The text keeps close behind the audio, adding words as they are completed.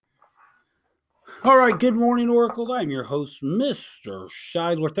All right, good morning, Oracle. I'm your host, Mr.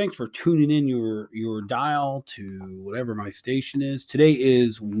 Scheidler. Thanks for tuning in your dial to whatever my station is. Today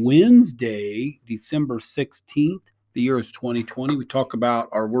is Wednesday, December 16th. The year is 2020. We talk about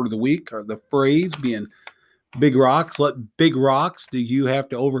our word of the week, or the phrase being big rocks. What big rocks do you have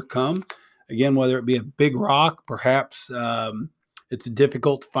to overcome? Again, whether it be a big rock, perhaps it's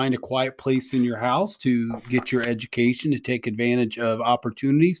difficult to find a quiet place in your house to get your education, to take advantage of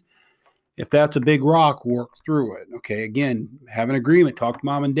opportunities. If that's a big rock, work through it. Okay. Again, have an agreement. Talk to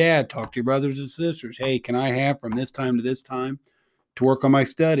mom and dad. Talk to your brothers and sisters. Hey, can I have from this time to this time to work on my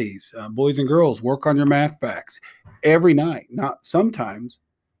studies? Boys and girls, work on your math facts every night. Not sometimes,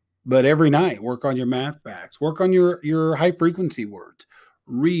 but every night. Work on your math facts. Work on your high frequency words.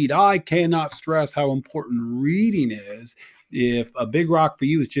 Read. I cannot stress how important reading is. If a big rock for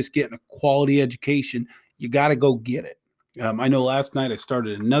you is just getting a quality education, you got to go get it. I know last night I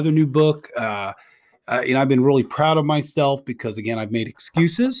started another new book. I've been really proud of myself because, again, I've made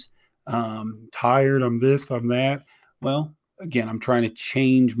excuses. Tired, I'm this, I'm that. Well, again, I'm trying to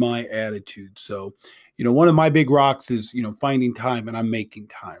change my attitude. So, one of my big rocks is, finding time, and I'm making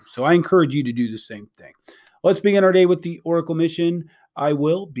time. So I encourage you to do the same thing. Let's begin our day with the Oracle mission. I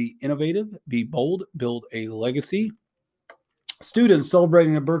will be innovative, be bold, build a legacy. Students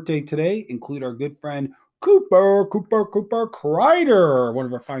celebrating a birthday today include our good friend Cooper Kreider, one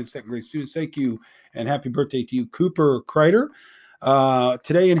of our fine second grade students. Thank you, and happy birthday to you, Cooper Kreider.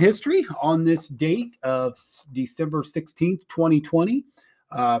 Today in history, on this date of December 16th, 2020,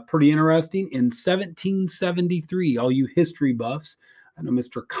 pretty interesting. In 1773, all you history buffs, I know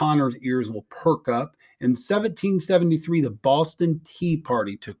Mr. Connor's ears will perk up. In 1773, the Boston Tea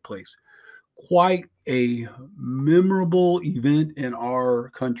Party took place. Quite a memorable event in our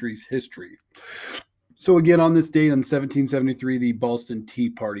country's history. So again, on this date, in 1773, the Boston Tea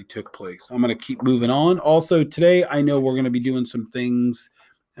Party took place. I'm going to keep moving on. Also, today, I know we're going to be doing some things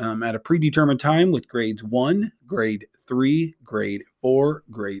at a predetermined time with grades 1, grade 3, grade 4,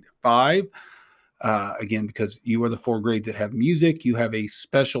 grade 5. Again, because you are the 4 grades that have music, you have a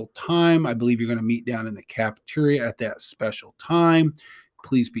special time. I believe you're going to meet down in the cafeteria at that special time.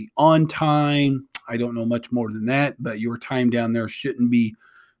 Please be on time. I don't know much more than that, but your time down there shouldn't be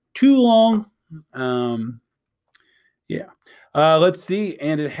too long. Yeah. Let's see.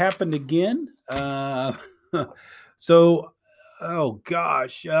 And it happened again. So, oh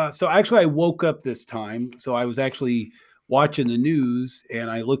gosh. So actually, I woke up this time. So I was actually watching the news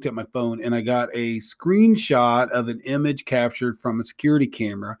and I looked at my phone and I got a screenshot of an image captured from a security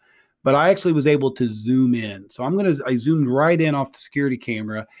camera, but I actually was able to zoom in. So I zoomed right in off the security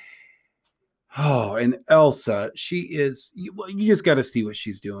camera. Oh, and Elsa, you just got to see what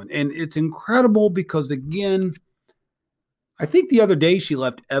she's doing. And it's incredible because, again, I think the other day she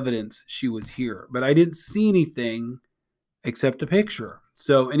left evidence she was here, but I didn't see anything except a picture.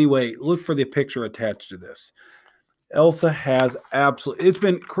 So, anyway, look for the picture attached to this. Elsa has absolutely,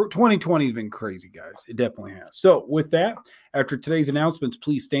 2020 has been crazy, guys. It definitely has. So, with that, after today's announcements,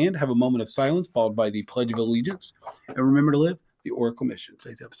 please stand, have a moment of silence, followed by the Pledge of Allegiance, and remember to live the Oracle mission.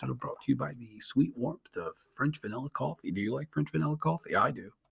 Today's episode is brought to you by the sweet warmth of French vanilla coffee. Do you like French vanilla coffee? I do.